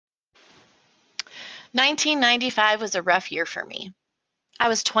1995 was a rough year for me. I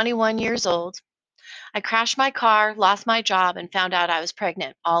was 21 years old. I crashed my car, lost my job, and found out I was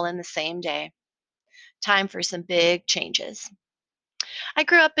pregnant all in the same day. Time for some big changes. I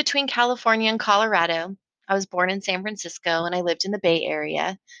grew up between California and Colorado. I was born in San Francisco and I lived in the Bay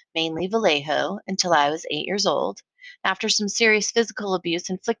Area, mainly Vallejo, until I was 8 years old. After some serious physical abuse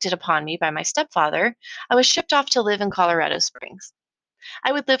inflicted upon me by my stepfather, I was shipped off to live in Colorado Springs.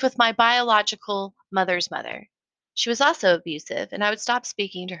 I would live with my biological mother's mother. She was also abusive, and I would stop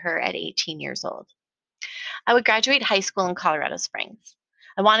speaking to her at 18 years old. I would graduate high school in Colorado Springs.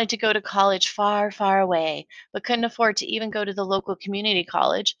 I wanted to go to college far, far away, but couldn't afford to even go to the local community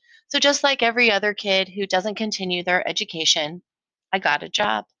college. So, just like every other kid who doesn't continue their education, I got a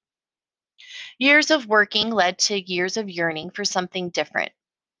job. Years of working led to years of yearning for something different,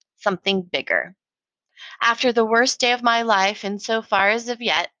 something bigger. After the worst day of my life, insofar as of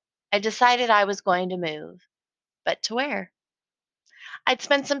yet, I decided I was going to move. But to where? I'd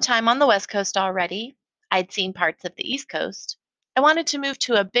spent some time on the West Coast already. I'd seen parts of the East Coast. I wanted to move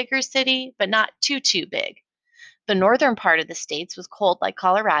to a bigger city, but not too big. The northern part of the States was cold like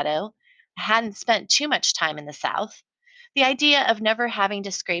Colorado. I hadn't spent too much time in the South. The idea of never having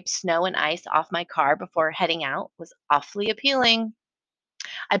to scrape snow and ice off my car before heading out was awfully appealing.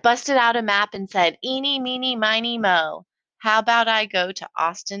 I busted out a map and said, eeny, meeny, miny, mo. How about I go to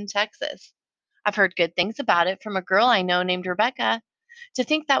Austin, Texas? I've heard good things about it from a girl I know named Rebecca. To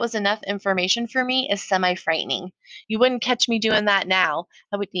think that was enough information for me is semi frightening. You wouldn't catch me doing that now.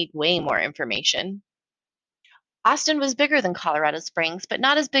 I would need way more information. Austin was bigger than Colorado Springs, but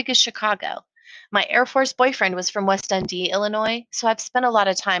not as big as Chicago. My Air Force boyfriend was from West Dundee, Illinois, so I've spent a lot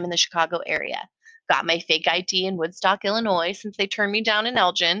of time in the Chicago area. Got my fake ID in Woodstock, Illinois, since they turned me down in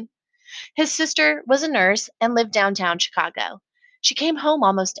Elgin. His sister was a nurse and lived downtown Chicago. She came home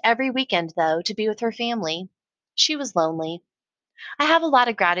almost every weekend, though, to be with her family. She was lonely. I have a lot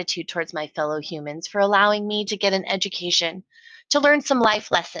of gratitude towards my fellow humans for allowing me to get an education, to learn some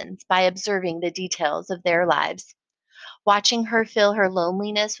life lessons by observing the details of their lives. Watching her feel her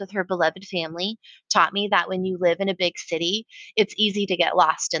loneliness with her beloved family taught me that when you live in a big city, it's easy to get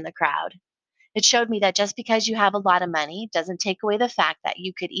lost in the crowd. It showed me that just because you have a lot of money doesn't take away the fact that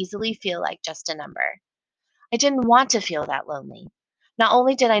you could easily feel like just a number. I didn't want to feel that lonely. Not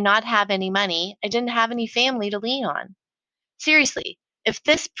only did I not have any money, I didn't have any family to lean on. Seriously, if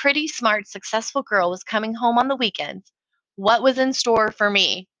this pretty smart, successful girl was coming home on the weekends, what was in store for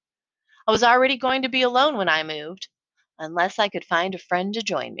me? I was already going to be alone when I moved, unless I could find a friend to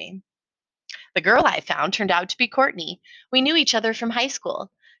join me. The girl I found turned out to be Courtney. We knew each other from high school.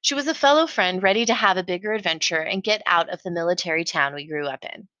 She was a fellow friend ready to have a bigger adventure and get out of the military town we grew up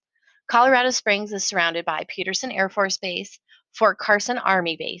in. Colorado Springs is surrounded by Peterson Air Force Base, Fort Carson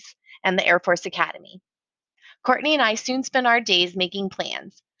Army Base, and the Air Force Academy. Courtney and I soon spent our days making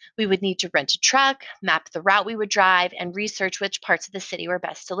plans. We would need to rent a truck, map the route we would drive, and research which parts of the city were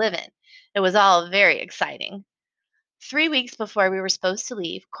best to live in. It was all very exciting. 3 weeks before we were supposed to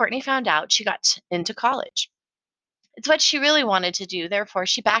leave, Courtney found out she got into college. It's what she really wanted to do, therefore,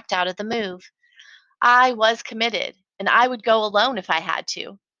 she backed out of the move. I was committed, and I would go alone if I had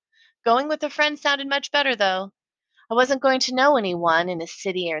to. Going with a friend sounded much better, though. I wasn't going to know anyone in a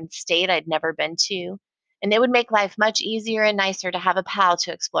city or state I'd never been to, and it would make life much easier and nicer to have a pal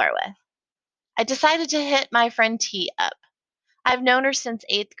to explore with. I decided to hit my friend T up. I've known her since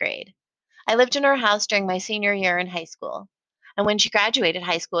 8th grade. I lived in her house during my senior year in high school. And when she graduated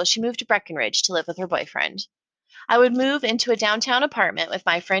high school, she moved to Breckenridge to live with her boyfriend. I would move into a downtown apartment with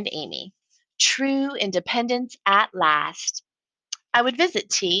my friend Amy. True independence at last. I would visit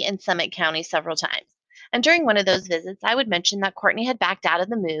T in Summit County several times. And during one of those visits, I would mention that Courtney had backed out of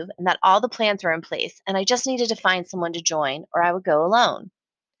the move and that all the plans were in place, and I just needed to find someone to join, or I would go alone.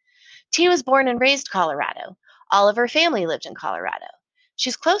 T was born and raised Colorado. All of her family lived in Colorado.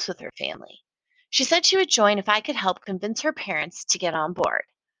 She's close with her family. She said she would join if I could help convince her parents to get on board.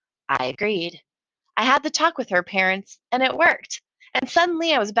 I agreed. I had the talk with her parents, and it worked. And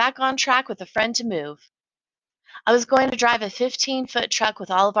suddenly I was back on track with a friend to move. I was going to drive a 15-foot truck with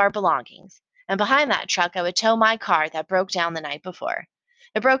all of our belongings, and behind that truck I would tow my car that broke down the night before.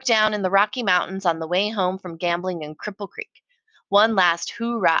 It broke down in the Rocky Mountains on the way home from gambling in Cripple Creek. One last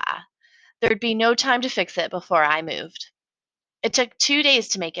hoorah. There'd be no time to fix it before I moved. It took 2 days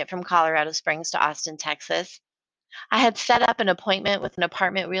to make it from Colorado Springs to Austin, Texas. I had set up an appointment with an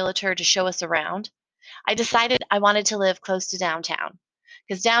apartment realtor to show us around. I decided I wanted to live close to downtown,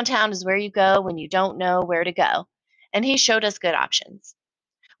 because downtown is where you go when you don't know where to go, and he showed us good options.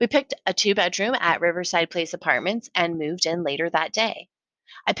 We picked a 2 bedroom at Riverside Place Apartments and moved in later that day.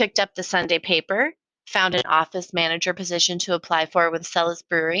 I picked up the Sunday paper, Found an office manager position to apply for with Celis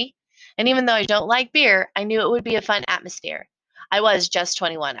Brewery. And even though I don't like beer, I knew it would be a fun atmosphere. I was just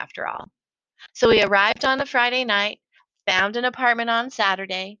 21 after all. So we arrived on a Friday night, found an apartment on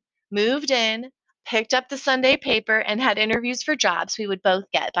Saturday, moved in, picked up the Sunday paper, and had interviews for jobs we would both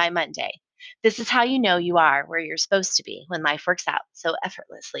get by Monday. This is how you know you are where you're supposed to be when life works out so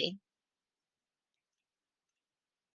effortlessly.